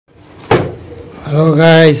Hello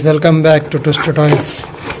guys, welcome back to twisted toys.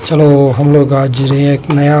 चलो हम लोग आज एक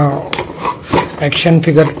नया एक्शन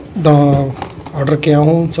फिगर ऑर्डर किया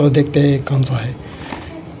हूँ। चलो देखते हैं कौन सा है।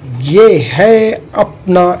 ये है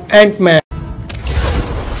अपना एंटमैन।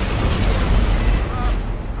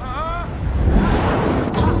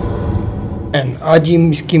 आज ही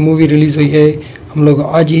इसकी मूवी रिलीज़ हुई है। हम लोग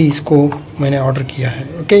आज ही इसको मैंने ऑर्डर किया है।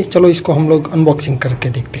 ओके, चलो इसको हम लोग अनबॉक्सिंग करके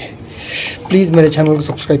देखते हैं। प्लीज़ मेरे चैनल को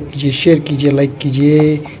सब्सक्राइब कीजिए, शेयर कीजिए, लाइक कीजिए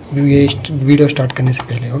वीडियो स्टार्ट करने से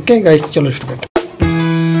पहले। ओके गाइस, चलो शुरू करते हैं।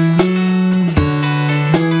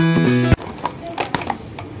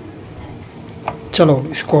 चलो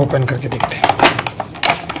इसको ओपन करके देखते हैं।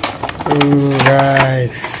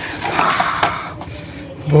 गाइस,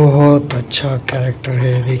 बहुत अच्छा कैरेक्टर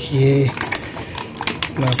है, देखिए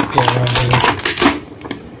कितना प्यारा है।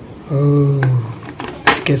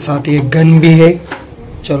 इसके साथ ये गन भी है।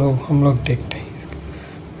 चलो हम लोग देखते हैं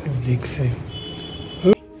इस दिख से।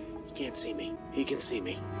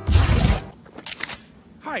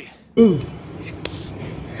 इसकी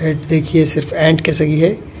हेड देखिए, सिर्फ एंट के सगी है,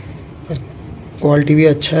 पर क्वालिटी भी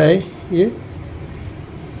अच्छा है। ये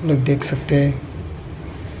लोग देख सकते हैं।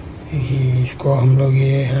 देखिए इसको हम लोग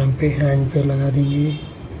ये हैंड पे लगा देंगे।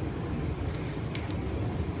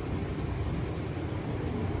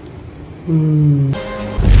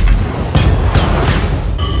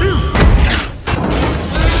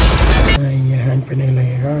 ये हैंड पे नहीं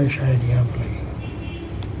लगेगा, शायद यहाँ पे लगेगा।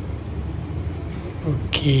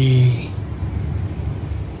 ओके,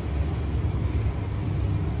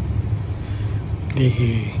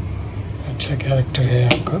 देखिए अच्छा कैरेक्टर है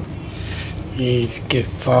आपका। ये इसके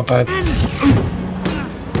साथ आता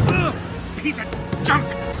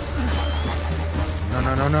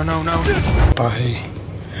है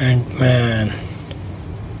एंटमैन।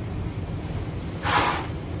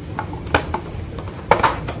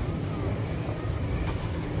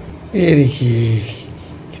 ये देखिए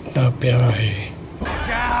कितना प्यारा है।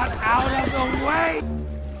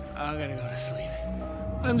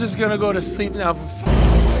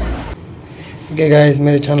 ओके गाइस,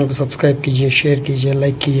 मेरे चैनल को सब्सक्राइब कीजिए, शेयर कीजिए,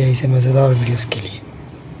 लाइक कीजिए ऐसे मज़ेदार वीडियोस के लिए।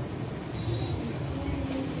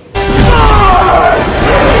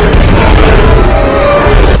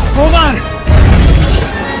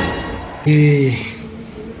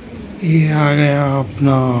 ये आ गया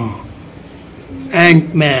अपना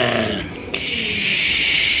एंटमैन।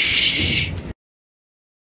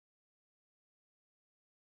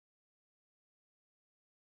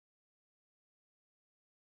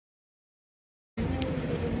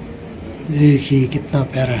 देखिए कितना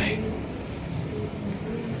प्यारा है।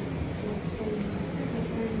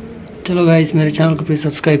 चलो गाइस, मेरे चैनल को प्लीज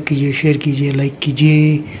सब्सक्राइब कीजिए, शेयर कीजिए, लाइक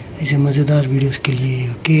कीजिए ऐसे मजेदार वीडियोस के लिए।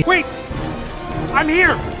 ओके,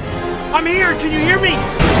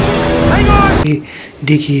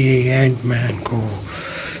 देखिए एंटमैन को,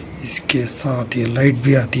 इसके साथ ये लाइट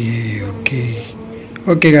भी आती है।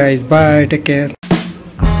 Okay guys, bye, take care.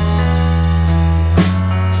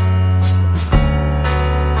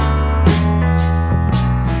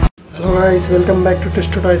 Hello guys, welcome back to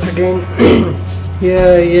twisted toys again.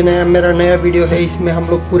 ये मेरा नया वीडियो है। इसमें हम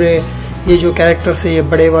लोग पूरे ये जो कैरेक्टर्स है, ये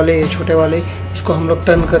बड़े वाले, ये छोटे वाले, इसको हम लोग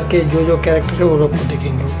टर्न करके जो कैरेक्टर है वो लोग को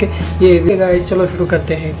देखेंगे। ओके, ये गाइस चलो शुरू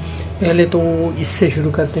करते हैं। पहले तो इससे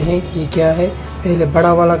शुरू करते हैं। ये क्या है, पहले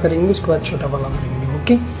बड़ा वाला करेंगे, उसके बाद छोटा वाला करेंगे।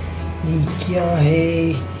 ओके, ये क्या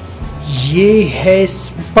है? ये है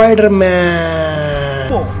Spiderman.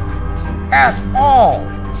 At all.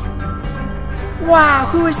 Wow,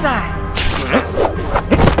 who is that?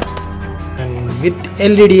 With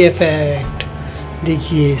LED effect.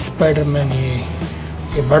 देखिए स्पाइडरमैन है,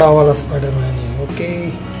 ये बड़ा वाला स्पाइडरमैन है। ओके,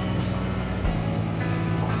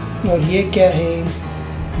 और ये क्या है?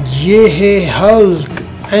 ये है हल्क,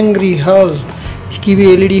 एंग्री हल्क। इसकी भी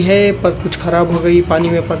LED है, पर कुछ खराब हो गई पानी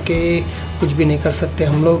में पड़ के, कुछ भी नहीं कर सकते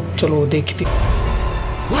हम लोग। चलो देखते।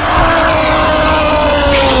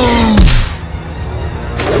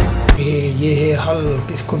 ये है हल्क,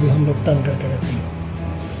 इसको भी हम लोग टर्न करके रखते हैं।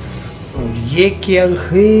 और ये क्या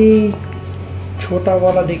है? छोटा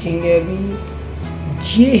वाला देखेंगे अभी।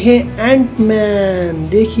 ये है एंटमैन।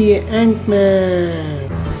 देखिए एंटमैन,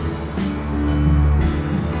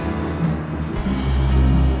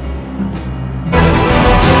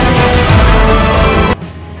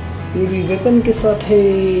 ये भी वेपन के साथ है।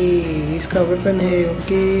 इसका वेपन है।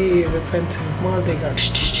 ओके, वेपन से मार देगा।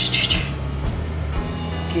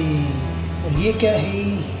 और ये क्या है?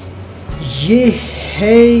 ये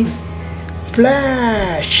है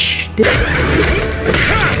flash.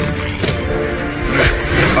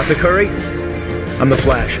 Arthur Curry, I'm the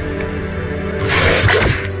Flash.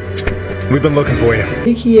 We've been looking for you.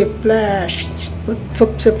 देखिए फ्लैश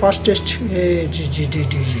सबसे फास्टेस्ट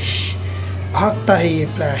भागता है ये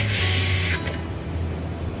फ्लैश।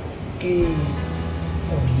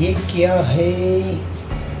 और ये क्या है?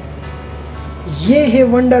 ये है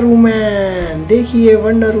वंडर वुमन। देखिए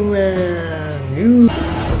वंडर वुमन।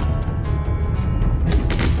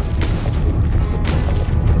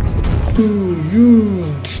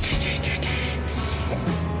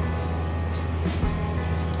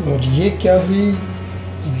 और ये क्या हुई?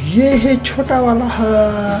 ये है छोटा वाला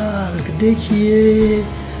हल्क। देखिए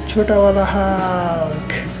छोटा वाला हल्क।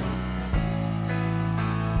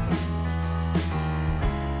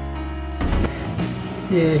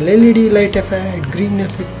 ये LED light effect, green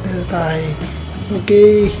effect देता है। ओके।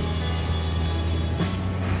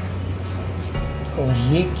 और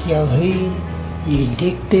ये क्या भाई? ये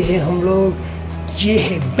देखते हैं हम लोग। ये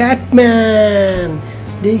है बैटमैन।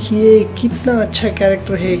 देखिए कितना अच्छा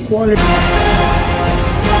कैरेक्टर है। क्वालिटी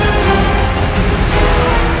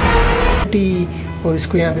और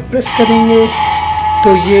इसको यहाँ पे प्रेस करेंगे तो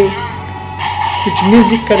ये कुछ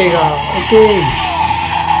म्यूजिक करेगा। Okay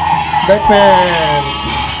Batman.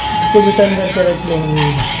 इसको भी टर्न करके रख लेंगे।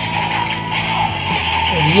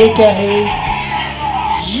 और ये क्या है?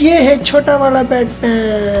 ये है छोटा वाला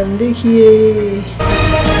बैटमैन। देखिए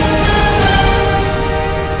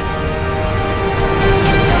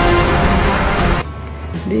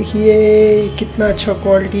देखिए कितना अच्छा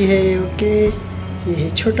क्वालिटी है। ओके ये है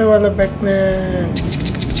छोटा वाला बैटमैन।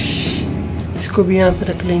 इसको भी यहाँ पे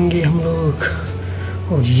रख लेंगे हम लोग।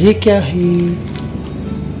 और ये क्या है?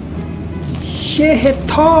 ये है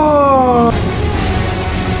थॉर।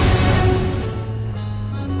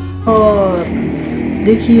 और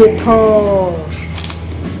देखिए थॉर।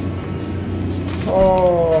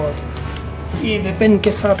 और ये वेपन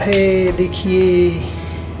के साथ है। देखिए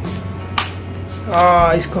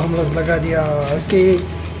इसको हम लोग लगा दिया। ओके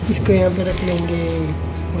इसको यहाँ पे रख लेंगे।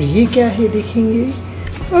 और ये क्या है देखेंगे?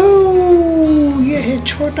 ओह ये है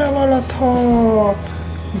छोटा वाला Thor.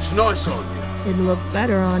 It's nice on you. It'd look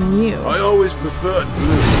better on you. I always preferred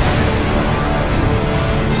blue.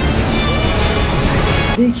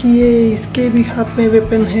 देखिए इसके भी हाथ में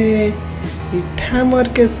वेपन है। ये हैमर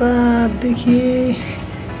के साथ। देखिए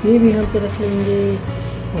ये भी यहाँ पे रख लेंगे।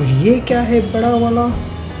 और ये क्या है बड़ा वाला?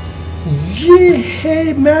 ये है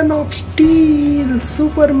मैन ऑफ स्टील,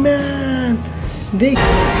 सुपरमैन। देखिए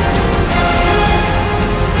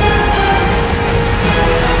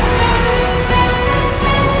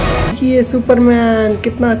सुपरमैन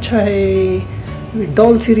कितना अच्छा है।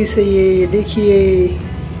 डॉल सीरीज है ये। देखिए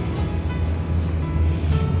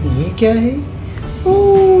ये क्या है? ओ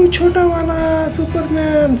छोटा वाला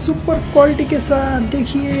सुपरमैन सुपर क्वालिटी के साथ।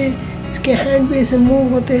 देखिए इसके हैंड पे ऐसे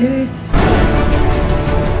मूव होते हैं।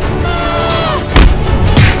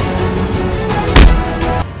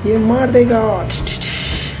 ये मार देगा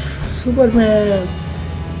सुपरमैन।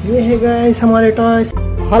 ये है गाइस हमारे toys.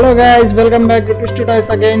 Hello guys, welcome back to Twist Toys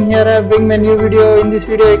again. Here I bring my new video. In this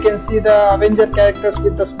video you can see the Avenger characters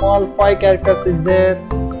with the small 5 characters is there.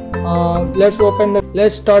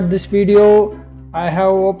 Let's start this video. I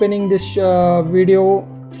have opening this video.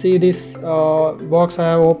 See this box I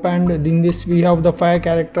have opened. In this we have the 5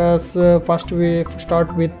 characters. First we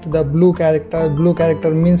start with the blue character. Blue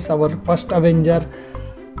character means our first Avenger,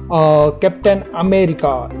 Captain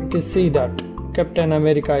America. You can see that Captain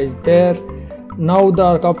America is there. Now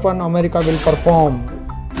the Captain America will perform.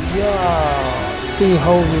 Yeah, see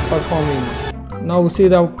how we performing. Now see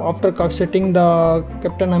the after setting the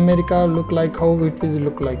Captain America look like how it will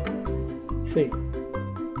look like. See,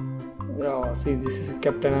 yeah, see this is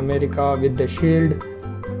Captain America with the shield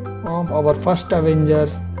of our first Avenger,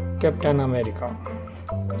 Captain America.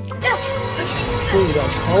 See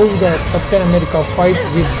that how the Captain America fight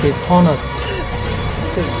with the THANOS.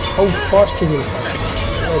 See how fast he will fight.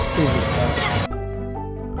 Let's see this.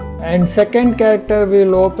 And second character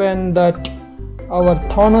will open that our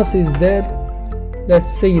THANOS is there.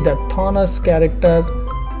 Let's see the THANOS character.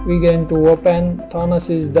 We going to open. THANOS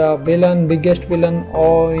is the villain, biggest villain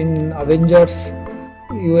in Avengers.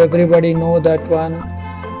 You everybody know that one.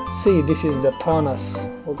 See this is the THANOS.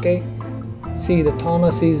 Okay. See the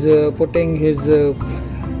THANOS is putting his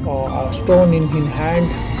stone in his hand.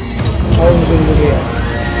 How will he react?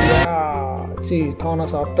 Yeah. See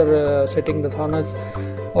THANOS after setting the THANOS.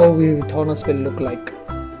 How THANOS will look like.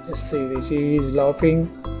 Let's see this. He is laughing.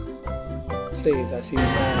 See that he is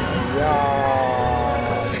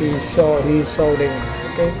yeah. He is shouting.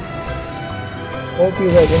 Okay. Hope you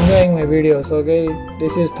guys enjoying my videos. Okay.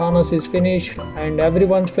 This is THANOS is finished, and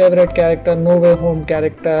everyone's favorite character, No Way Home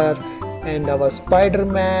character, and our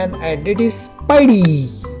Spider-Man, and it is Spidey.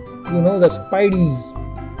 You know the Spidey.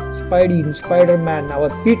 Spiderman, our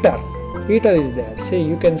Peter. Peter is there. See,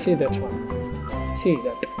 you can see that one. See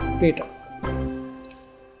that Peter.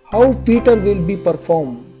 How Peter will be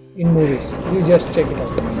performed in movies? You just check it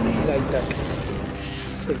out like that.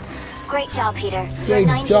 See. Great job, Peter.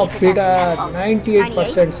 Great job, Peter.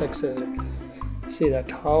 98% success rate. See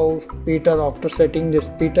that how Peter, after setting this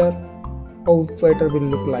Peter, how Peter will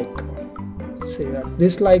look like. See that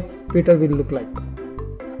this like Peter will look like.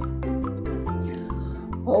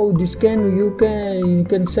 Oh, this you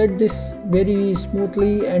can set this very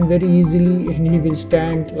smoothly and very easily, and he will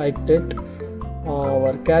stand like that.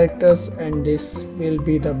 Our characters, and this will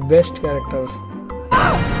be the best character.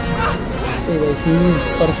 See guys, his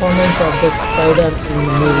performance of the spider in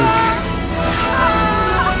the movies.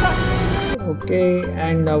 Okay,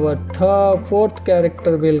 and our fourth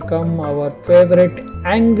character will come, our favorite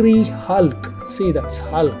angry Hulk. See, that's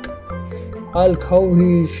Hulk. Hulk, how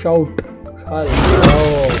he shout. Hulk.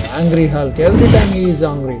 Oh, angry Hulk. Every time he is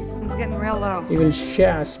angry. It's getting real low. He will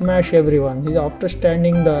smash everyone. He, after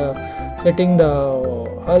setting the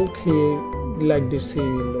Hulk, he like this he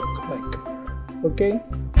will look like. Okay.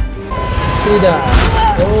 See that.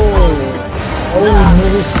 Oh, how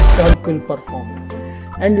movies Hulk will perform.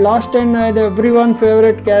 And last time I had everyone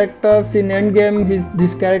favorite characters in Endgame.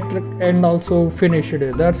 This character and also finished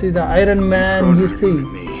it. That is the Iron Man. You see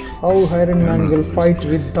how Iron Man will fight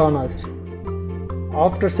with THANOS.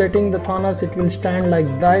 After setting the THANOS, it will stand like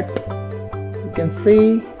that. You can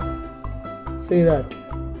see that.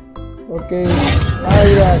 Okay,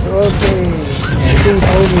 like that. Okay, see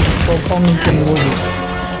how it performance in movie.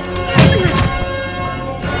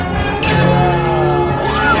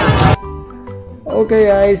 Okay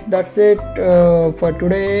guys, that's it for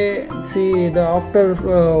today. See the after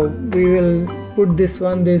we will put this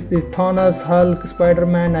one, this THANOS, Hulk,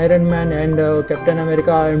 Spider-Man, Iron Man and Captain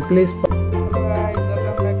America, and please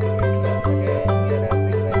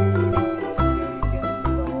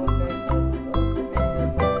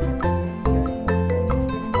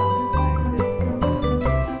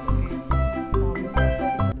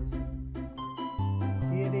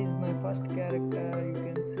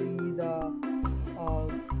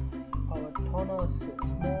THANOS,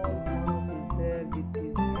 small THANOS is there with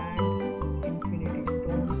his hand, infinity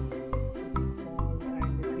stones, small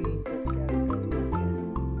and 3 inches character is this.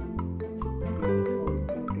 See this how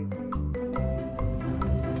cute it is.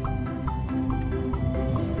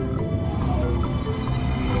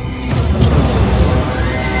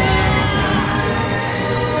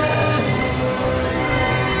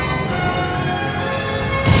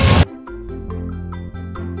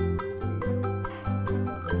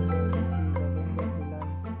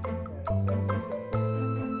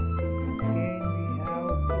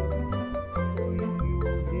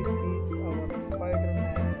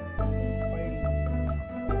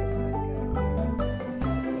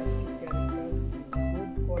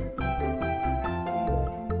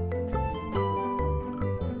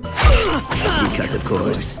 Because of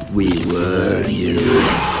course, we were you.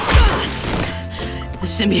 The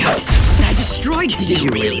symbiote. I destroyed it. Did you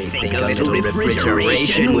really think a little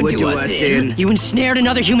refrigeration would do us in? You ensnared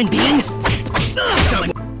another human being?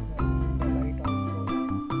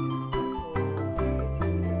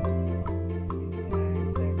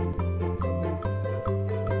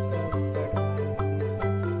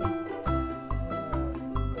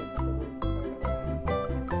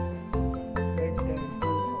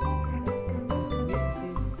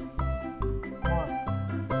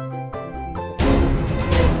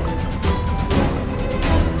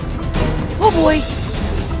 Oh boy!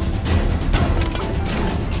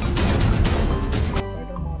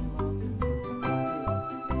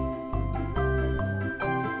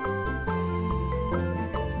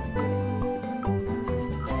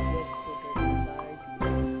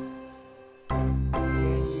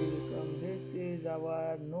 This is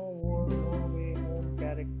our No Way Home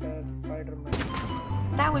character, Spider-Man.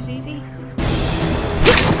 That was easy.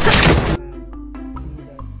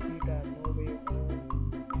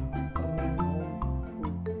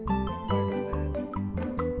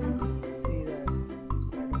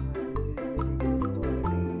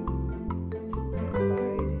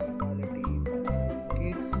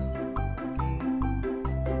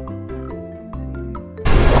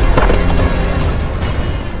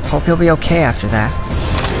 Hope you'll be okay after that.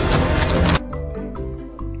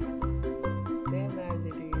 Same as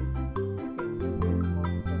it is, you can do this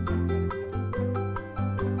mouse for this character.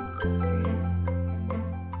 Okay.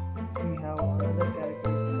 We have another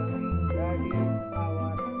character coming, that is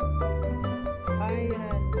our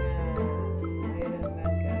Iron Man. Iron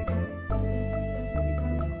Man character. This is a very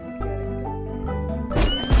good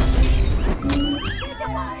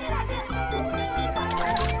character.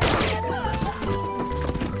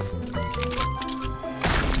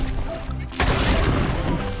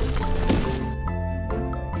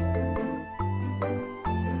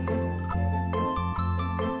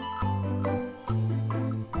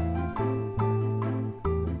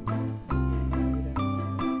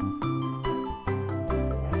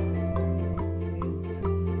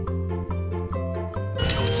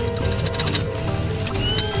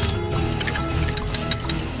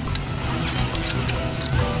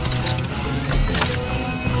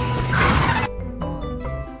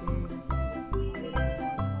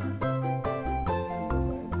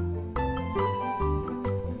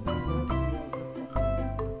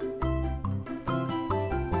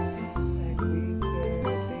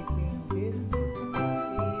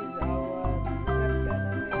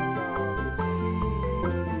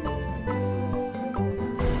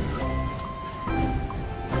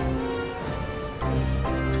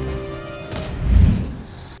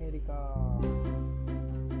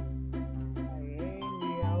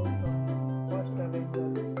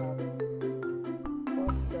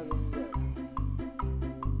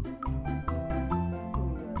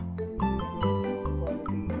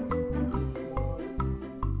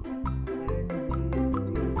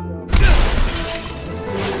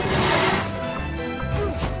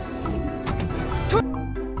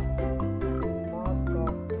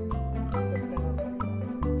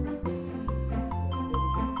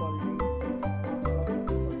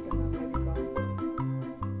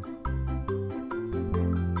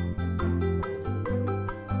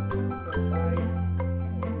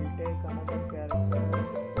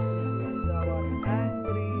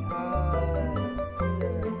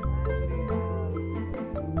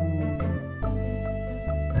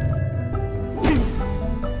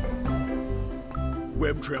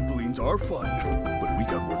 Trampolines are fun, but we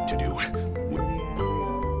got work to do.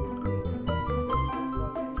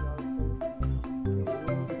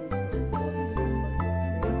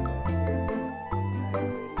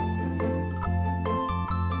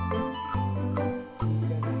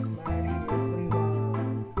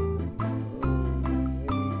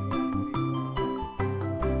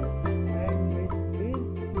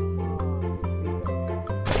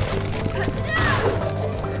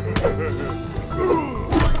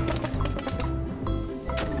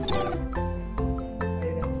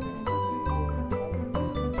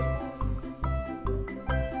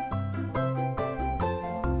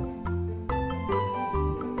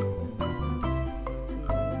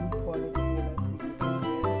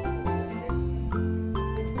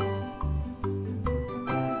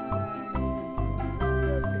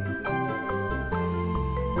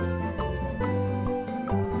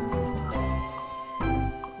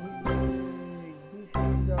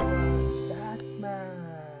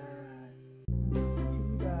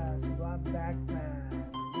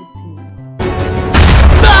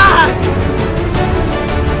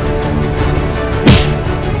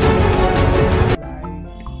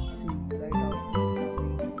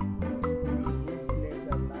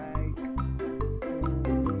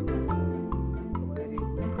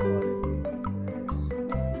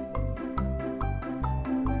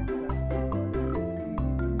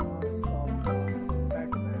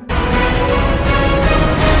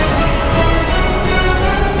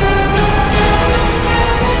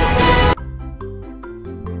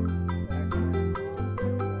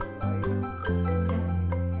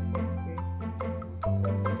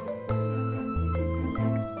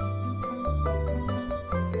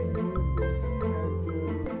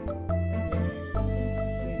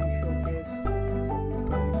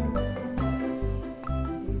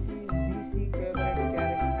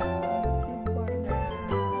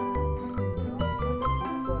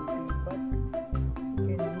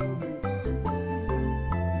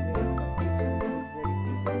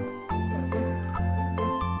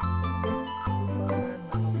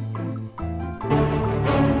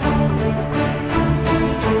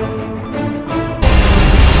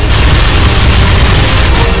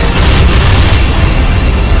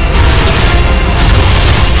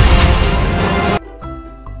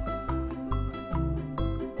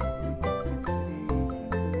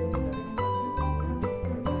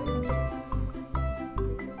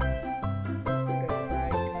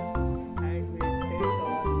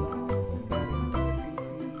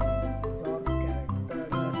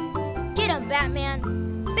 Batman.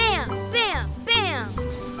 Bam, bam, bam.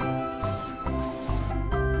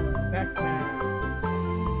 Batman.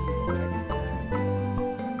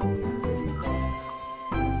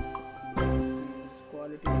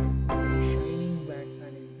 Quality shining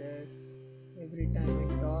Batman is there. Every time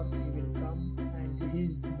it's dark, he will come and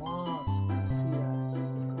his mask. See us,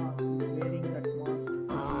 mask. He's wearing that mask.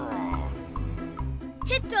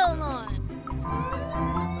 Hit the alarm.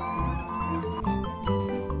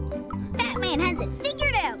 Batman has it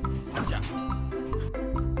figured out.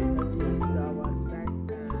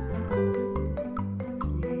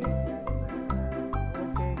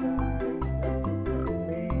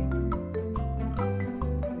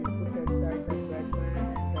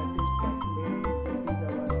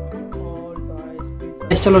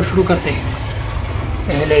 चलो शुरू करते हैं।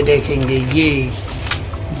 पहले देखेंगे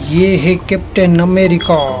ये है captain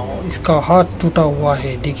America. इसका हाथ टूटा हुआ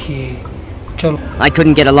है, देखिए। चलो। I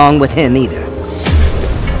couldn't get along with him either.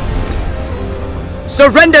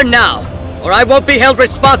 Surrender now, or I won't be held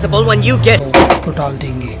responsible when you get. उसको डाल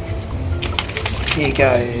देंगे। ये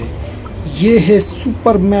क्या है? ये है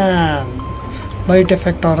सुपरमैन। लाइट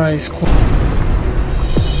इफेक्ट आ रहा है इसको।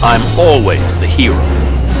 I'm always the hero.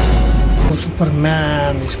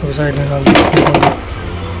 Superman, इसको साइड में डाल दो।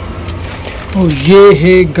 और ये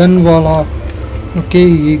है गन वाला। ओके,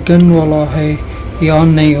 ये गन वाला है। ये ऑन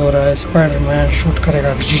नहीं हो रहा है। स्पाइडरमैन शूट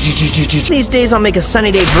करेगा। These days I'll make a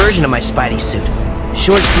sunny day version of my Spidey suit.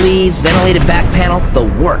 Short sleeves, ventilated back panel, the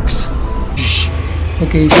works.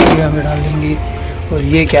 Okay, इसको यहाँ पे डाल लेंगे। और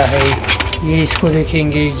ये क्या है? ये इसको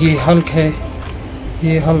देखेंगे। ये हल्क है।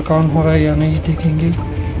 ये हल्क ऑन हो रहा है या नहीं देखेंगे।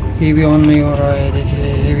 ये भी ऑन नहीं हो रहा है, देखिए।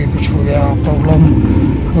 ये भी कुछ हो गया प्रॉब्लम।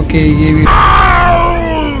 ओके, ये भी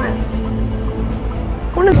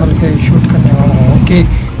हल्क है, शूट करने वाला। ओके,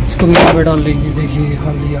 इसको भी यहाँ पे डाल लेंगे। देखिए,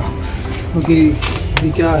 डाल लिया। ओके,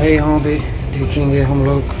 ये क्या है यहाँ पे देखेंगे हम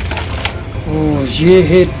लोग। ओ, ये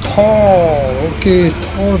है थॉर। ओके,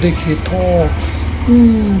 थॉर देखिए, Thor.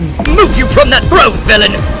 Move you from that throne,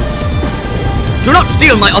 villain! Do not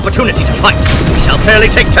steal my opportunity to fight. We shall fairly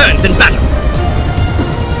take turns in battle.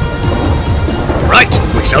 Right,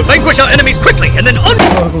 Now vanquish our enemies quickly and then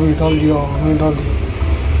को भी डाल दिया, हमने डाल दिया।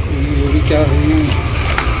 ये भी क्या है?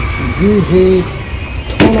 ये है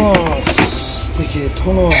थानोस। देखिए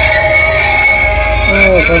Thanos.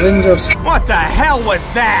 Avengers। What the hell was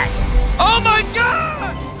that? Oh my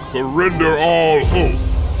god! Surrender all hope.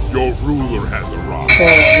 Your ruler has arrived.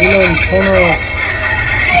 Villain Thanos.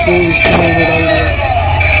 ये इसको मैंने डाल दिया।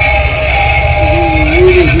 ये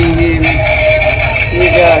देखिए ये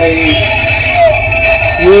क्या है?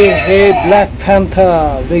 ये है ब्लैक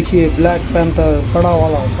पैंथर। देखिए ब्लैक पैंथर बड़ा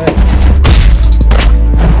वाला है।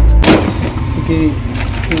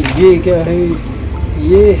 ये क्या है?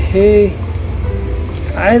 ये है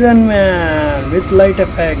iron man with light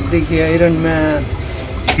effect. देखिए iron man.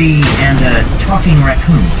 And a talking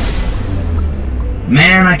raccoon.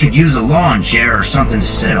 Man, I could use a lawn chair or something to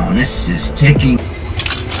sit on. This is taking.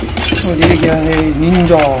 और ये क्या है?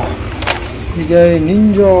 निंजा। ये क्या है?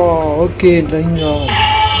 निंजा। Okay Ninja.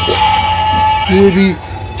 ये भी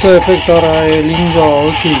अच्छा इफेक्ट आ रहा है Ninja.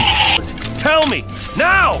 Okay. Tell me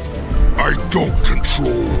now! I don't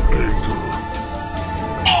control anger.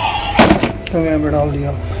 तो मैं डाल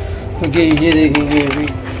दिया। ओके ये देखेंगे अभी।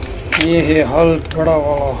 ये है हल्क बड़ा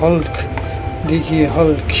वाला हल्क। देखिए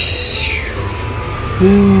Hulk.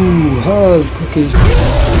 Hulk. Okay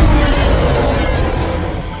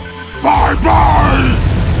Bye bye.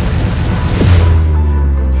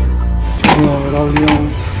 डाल दिया।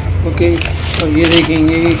 ओके और ये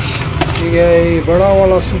देखेंगे ये क्या है? बड़ा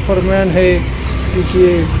वाला सुपरमैन है। देखिए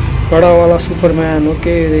बड़ा वाला सुपरमैन।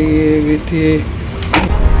 ओके देखिए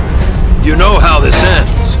You know how this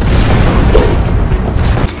ends.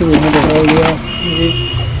 इसको भी मैंने डाल दिया।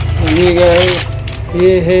 ये क्या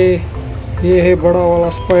है? ये है बड़ा वाला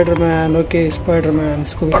स्पाइडरमैन। ओके स्पाइडरमैन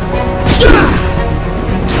इसको भी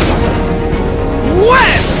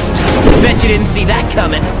Bet you didn't see that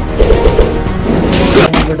coming.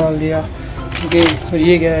 डाल दिया। ओके और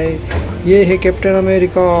ये क्या है? ये है कैप्टन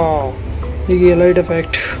अमेरिका। ये लाइट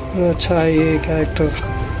इफेक्ट अच्छा है ये कैरेक्टर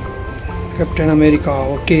कैप्टन अमेरिका।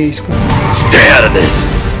 ओके इसको Stay out of this.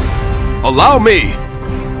 Allow me.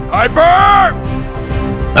 I burn.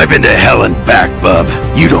 I've been to hell and back, bub.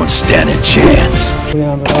 You don't stand a chance.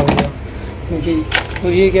 यहाँ पे डाल दिया। ओके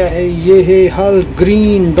और ये क्या है? ये है Hulk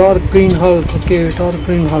green dark green Hulk. Okay dark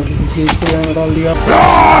green Hulk. देखिए इसको यहाँ पे डाल दिया।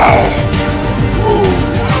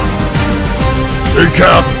 Hey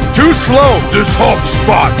Cap, too slow. This Hulk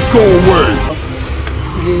spot. Go away.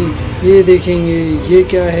 ये देखेंगे ये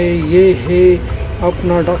क्या है? ये है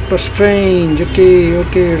अपना doctor strange. Okay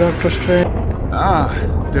okay doctor strange. Ah,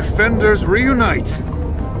 defenders reunite.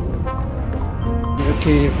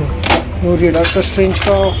 Okay और ये डॉक्टर स्ट्रेंज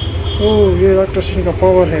का ये डॉक्टर स्ट्रेंज का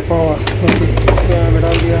पावर है पावर। ओके इसको यहाँ पे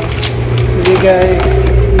डाल दिया। ये क्या है?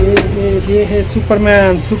 ये है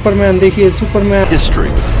सुपरमैन। सुपरमैन देखिए Superman.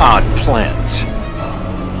 History, odd plans.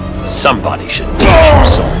 Somebody should teach you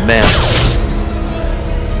some manners.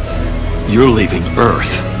 You're leaving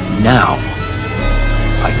Earth now.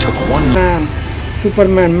 I took one. Man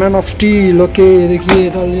Superman man of steel. Okay देखिए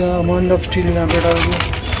डाल दिया मैन ऑफ स्टील यहाँ पे डाल दिया।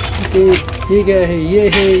 ओके ये क्या है? ये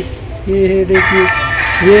है देखिए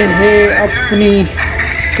ये है अपनी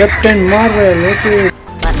captain Marvel. Okay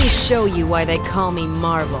Let me show you why they call me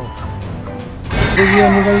Marvel. देखिए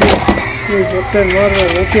निकल गया ये कैप्टन मार्वल।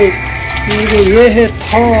 ओके ये है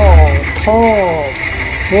थॉर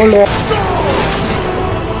बोलो।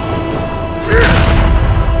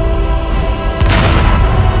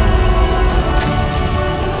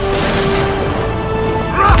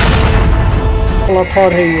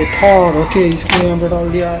 थॉर है ये थॉर। ओके इसको यहाँ पे डाल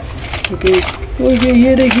दिया है। ओके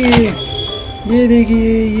ये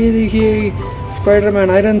देखिए स्पाइडरमैन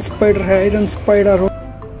आयरन स्पाइडर है। Iron spider.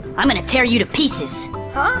 I'm gonna tear you to pieces.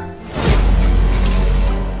 Huh?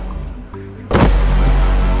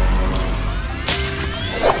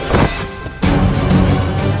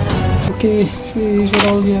 Okay इसको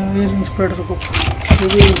डाल दिया आयरन स्पाइडर को।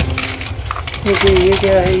 ओके ये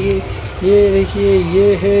क्या है? ये देखिए ये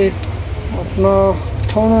है अपना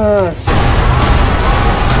थानोस।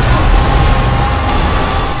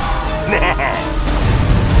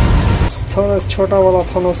 थानोस छोटा वाला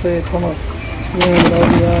थानोस है। थानोस इसमें डाल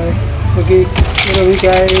दिया है। ओके अभी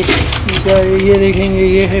क्या है? ये देखेंगे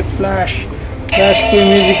ये है फ्लैश। फ्लैश पे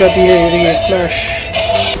म्यूजिक आती है। ये देखिए flash.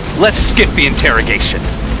 Let's skip the interrogation.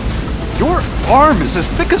 Your arm is as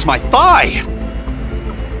thick as my thigh.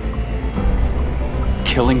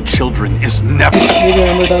 Killing children is never. ये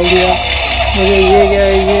हमें डाल दिया। मुझे ये क्या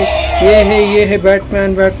है? ये है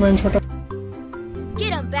बैटमैन छोटा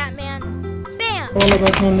Get him, Batman. Bam. वाला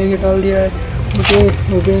बैटमैन लेके डाल दिया है।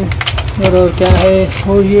 ओके और क्या है?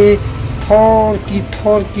 और ये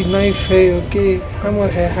थॉर की नाइफ है। ओके, हैमर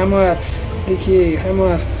है, हैमर देखिए,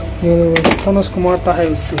 हैमर जो थानोस को मारता है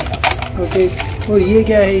उससे। ओके, और ये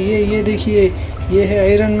क्या है, ये देखिए, ये है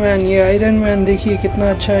आयरन मैन। ये आयरन मैन देखिए कितना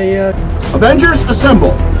अच्छा है यार। Avengers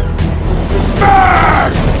assemble!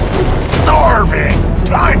 Smash! Starving!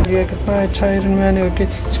 Time! ये कितना अच्छा आयरन मैन है। ओके,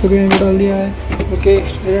 इसको भी मैंने डाल दिया है। Okay,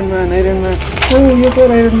 iron man. ओह, ये तो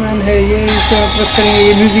आयरन मैन है। ये इसको प्रेस करेंगे,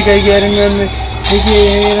 ये म्यूजिक आएगी आयरन मैन में। देखिए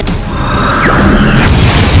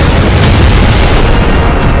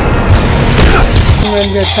मैन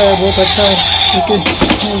भी अच्छा है, बहुत अच्छा है। ओके,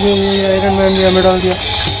 ये आयरन मैन भी हमें डाल दिया।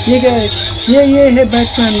 ये क्या है, ये है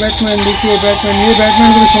बैटमैन। देखिए बैटमैन, ये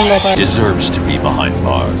बैटमैन को भी सुन रहा था। Deserves to be behind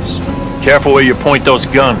bars. Careful where you point those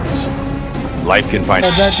guns. Life can find.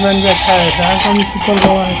 Batman भी अच्छा है, बैटमैन सुपर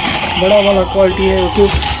बड़ा है, बड़ा वाला क्वालिटी है। ओके,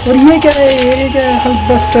 और ये क्या है, हल्क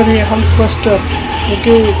बस्टर है, हल्क बस्टर।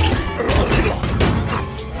 ओके,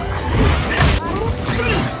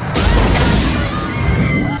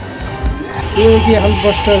 ये हल्क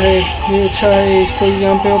बस्टर है, ये अच्छा है। इसको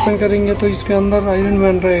यहाँ पे ओपन करेंगे तो इसके अंदर आयरन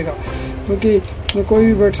मैन रहेगा। ओके, इसमें कोई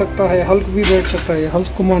भी बैठ सकता है, हल्क भी बैठ सकता है। हल्क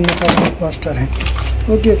को मारने का हल्क बस्टर है।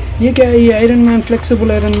 ओके, ये क्या है, ये iron man,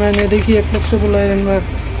 flexible iron man है। देखिए flexible iron man,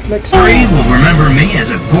 Three will remember me as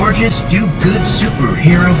a gorgeous, do-good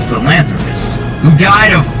superhero philanthropist who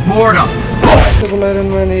died of boredom. Flexible iron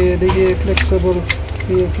man है। ये देखिए फ्लेक्सिबल,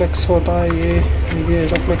 ये फ्लेक्स होता है, ये देखिए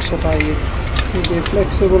ऐसा फ्लेक्स होता है। ये देखिए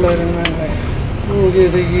फ्लेक्सिबल आयरन मैन है। ये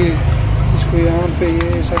देखिए इसको यहाँ पे ये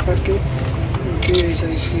ऐसा करके, ऐसा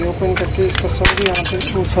इसे ओपन करके इसका सर भी यहाँ पे,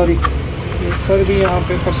 सॉरी ये सर भी यहाँ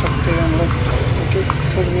पे कर सकते हैं हम लोग। ओके,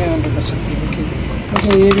 सर भी यहाँ पे कर सकते हैं। ओके,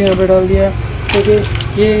 ये भी यहाँ पे डाल दिया। ओके,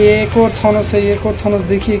 ये एक और थानोस है, एक और थानोस।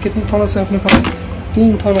 देखिए कितने थानोस है अपने पास,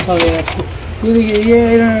 3 थानोस आ गए आपको। ये देखिए,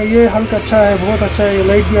 ये हल्क अच्छा है, बहुत अच्छा है। ये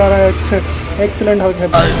लाइट भी आ रहा है, एक्सेलेंट हल्क है।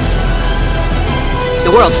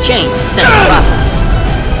 The world's changed since the prophets.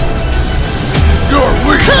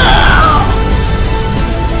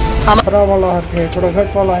 बड़ा वाला हल्क है, थोड़ा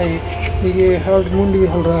घट वाला है। ये हल्क मुंडी भी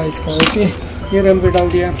हल रहा है इसका। ओके, ये रैम पे डाल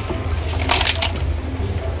दिया।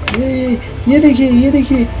 ये देखिए,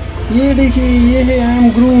 ये है आई एम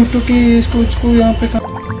ग्रूट। ओके, इसको यहाँ पे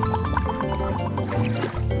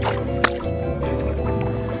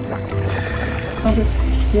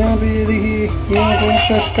यहाँ पे ये देखिए, यहाँ पे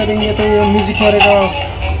प्रेस करेंगे तो ये म्यूजिक मारेगा।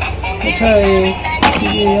 अच्छा है,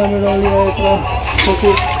 ये यहाँ पे डाल दिया है पूरा।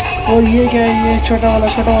 ओके, और ये क्या है, ये छोटा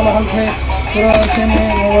वाला हल्क है पूरा ऐसे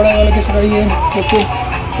में, बड़ा वाला के सगाई है। ओके,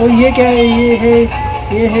 और ये क्या है,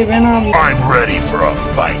 ये है venom. I'm ready for a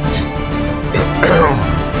fight.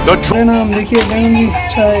 Venom देखिए, वेनम भी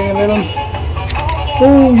अच्छा है, वेनम।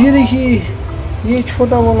 ओह, ये देखिए, ये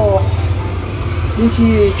छोटा वाला,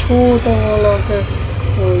 देखिए छोटा वाला का।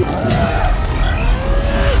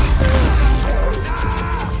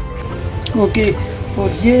 ओके, और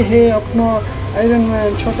ये है अपना आयरन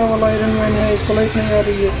मैन, छोटा वाला आयरन मैन है। इसको लाइट नहीं आ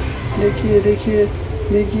रही है।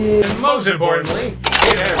 देखिए। And most importantly,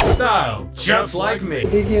 it has style, just like me.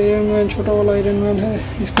 देखिए आयरन मैन, छोटा वाला आयरन मैन है।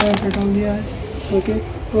 इसको यहाँ पे डाल दिया है।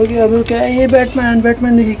 ओके, अब क्या है, ये बैटमैन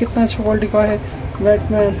देखिए कितना अच्छा क्वालिटी का है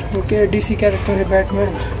बैटमैन। ओके, डीसी कैरेक्टर है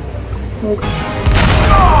Batman.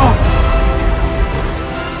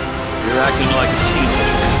 You're acting like a teenager.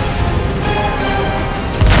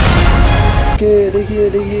 Okay,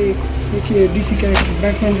 देखिए डीसी कैरेक्टर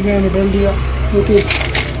बैटमैन भी मैंने डाल दिया। ओके,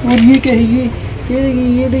 और ये क्या है,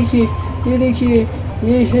 ये देखिए,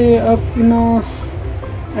 ये है अपना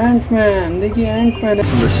एंटमैन। देखिए Ant-Man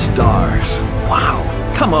From the stars. Wow.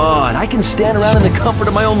 Come on, I can stand around in the comfort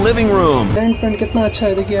of my own living room. Ant-Man कितना अच्छा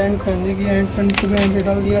है। देखिए एंटमैन को भी यहाँ पे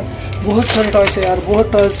डाल दिया। बहुत सारे टॉयस है यार,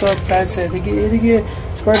 बहुत टॉयस है। देखिए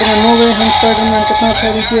स्पाइडरमैन, नो वे होम स्पाइडरमैन कितना अच्छा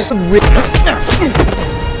है। देखिए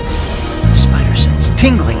Spider sense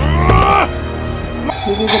tingling.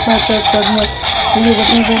 देखिए कितना अच्छा स्पाइडरमैन, है।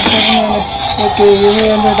 ओके, ये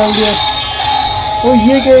यहाँ पे डाल दिया। और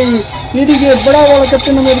ये क्या है, ये देखिए बड़ा वाला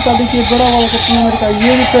कैप्टन अमेरिका। देखिए बड़ा वाला कैप्टन अमेरिका,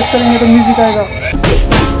 ये भी प्रेस करेंगे तो म्यूजिक आएगा।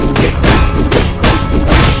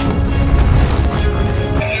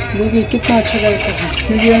 देखिए कितना अच्छा कैरेक्टर है।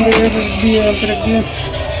 देखिए यहाँ पे रख दिए।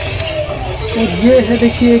 और ये है,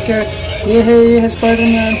 देखिए क्या, ये है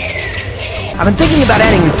Spiderman. I've been thinking about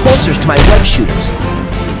adding repulsors to my web shooters.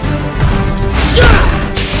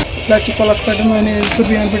 Plastic वाला स्पाइडरमैन है, इसको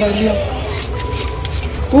भी यहाँ पे डाल दिया।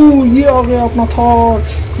 ओह, ये आ गया अपना थॉर।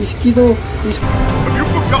 इसकी तो Have you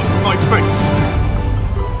forgotten my face?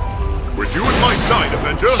 With you at my side,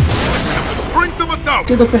 Avenger, I have the strength of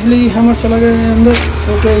 1,000. तो पहले ही हैमर चला गया है अंदर।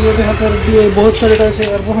 ओके, ये यहाँ पर बहुत सारे टाइस है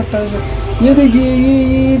यार, बहुत टाइस है। ये देखिए,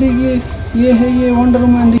 ये है ये वंडर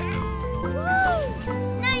वुमन।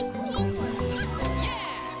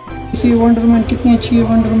 देखिए वंडरमैन कितनी अच्छी है,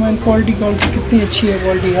 वंडरमैन क्वालिटी कितनी अच्छी है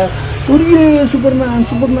क्वालिटी यार। और ये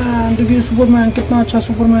सुपरमैन देखिए, सुपरमैन कितना अच्छा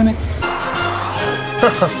सुपरमैन है।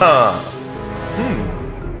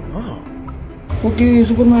 ओके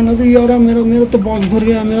सुपरमैन है तो यार मेरा तो बॉक्स भर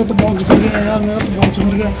गया, यार मेरा तो बॉक्स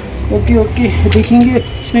भर गया। ओके देखेंगे,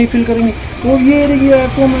 इसमें फील करेंगे। और ये देखिए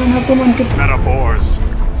एक्वामैन कितना Metaphors.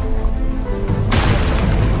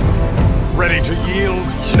 Ready to yield.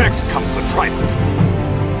 Next comes the trident.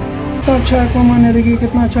 अच्छा एक्वामैन है, देखिए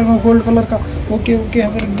कितना अच्छा गोल्ड कलर का। ओके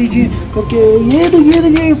यहाँ पर रख दीजिए। ओके ये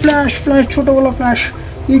देखिए फ्लैश छोटा वाला फ्लैश,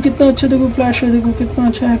 ये कितना अच्छा देखो फ्लैश है, देखो कितना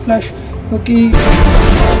अच्छा है flash. Okay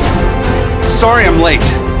Sorry I'm late.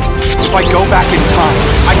 If I go back in time,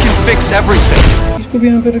 I can fix everything. इसको भी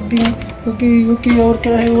यहाँ पे रख दिया। ओके और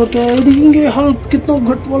क्या है देखेंगे, हल्क कितना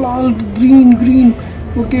घट वाला हल्क, ग्रीन।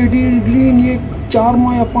 ओके ग्रीन, ये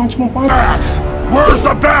 4वां या 5वां। Where's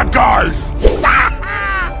the bad guys?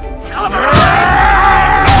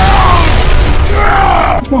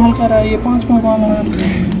 5वां हल्क आ रहा है, ये 5वां वाला हल्क।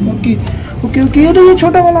 ओके ये देखिए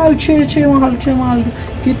छोटा वाला हल्क, 6वां हल्क।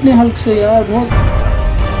 कितने हल्क से यार, बहुत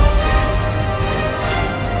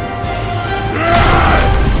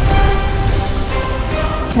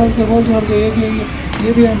हल्के।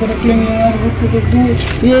 ये भी यहाँ पे रख लेंगे यार।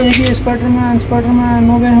 ये देखिए स्पाइडरमैन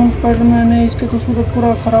नो वे होम स्पाइडरमैन है, इसका तो सूरत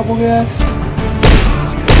पूरा खराब हो गया है।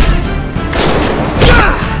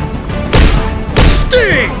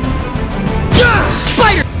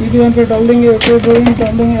 ये भी यहाँ पे डाल देंगे।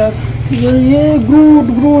 यार। ये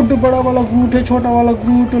ग्रूट बड़ा वाला ग्रूट है, छोटा वाला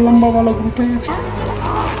ग्रूट, लंबा वाला ग्रूट है।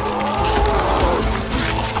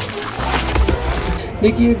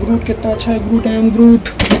 देखिए ग्रूट कितना अच्छा है, ग्रूट।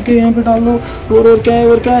 ओके यहाँ पे डाल दो। और क्या है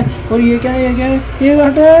और ये क्या है ये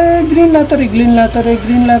है ग्रीन लातर है।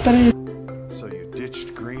 So you ditched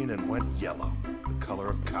green and went yellow, the color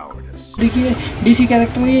of cowardice. देखिए डीसी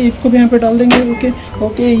कैरेक्टर है, इसको भी यहाँ पे डाल देंगे।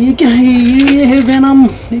 ओके ये क्या है, ये है वेनम।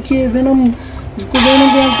 देखिए वेनम, इसको वेनम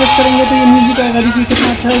पे आप प्रेस करेंगे तो ये म्यूजिक आएगा। देखिए कितना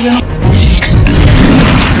अच्छा है वेनम,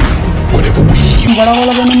 बड़ा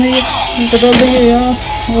वाला वेनम है, ये डाल देंगे यार।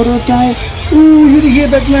 और क्या है, ये देखिए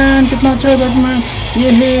बैटमैन, कितना अच्छा है बैटमैन। ये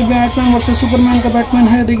है बैटमैन वर्सेस सुपरमैन का बैटमैन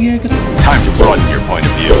है, देखिए। Time to broaden your point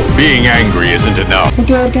of view. Being angry isn't enough.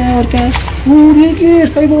 Okay और क्या है ये देखिए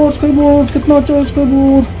स्काईबोर्ड कितना अच्छा है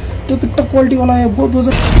स्काईबोर्ड, तो कितना क्वालिटी वाला है, बहुत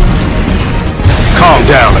वजन। Calm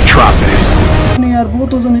down, atrocities. नहीं यार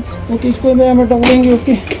बहुत वजन है। ओके इसको मैं डाल देंगे।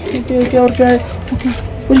 ओके और क्या है। ओके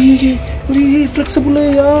और ये फ्लेक्सिबल है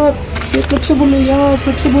यार, फ्लेक्सिबल।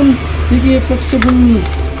 देखिए फ्लेक्सिबल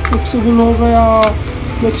हो गया,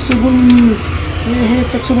 ये है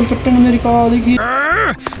फ्लेक्सिबल कैप्टन अमेरिका। देखिए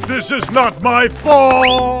This is not my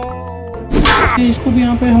fault. इसको भी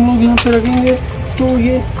यहाँ पे हम लोग यहाँ पे रखेंगे, तो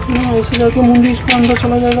ये ऐसे जाके मुंडी इसको अंदर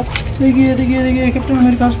चला जाएगा। देखिए कैप्टन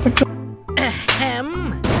अमेरिका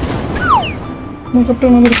कैप्टन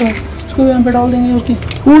अमेरिका, इसको भी यहाँ पे डाल देंगे। ओके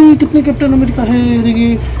ये कितने कैप्टन अमेरिका है, देखिए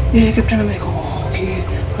ये captain America.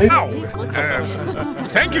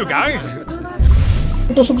 Thank you guys.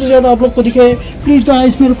 तो सबसे ज्यादा आप लोग को दिखे, प्लीज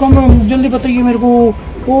गाइस मेरे कमेंट जल्दी बताइए मेरे को।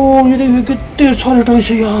 ओ ये देखिए कितने सारे टॉयस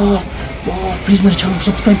है यार प्लीज मेरे चैनल को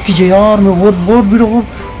सब्सक्राइब कीजिए यार। मैं बहुत वीडियो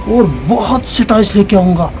और बहुत से टॉयस लेके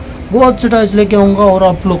आऊँगा, और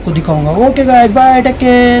आप लोग को दिखाऊंगा। Okay guys bye, take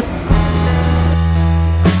care.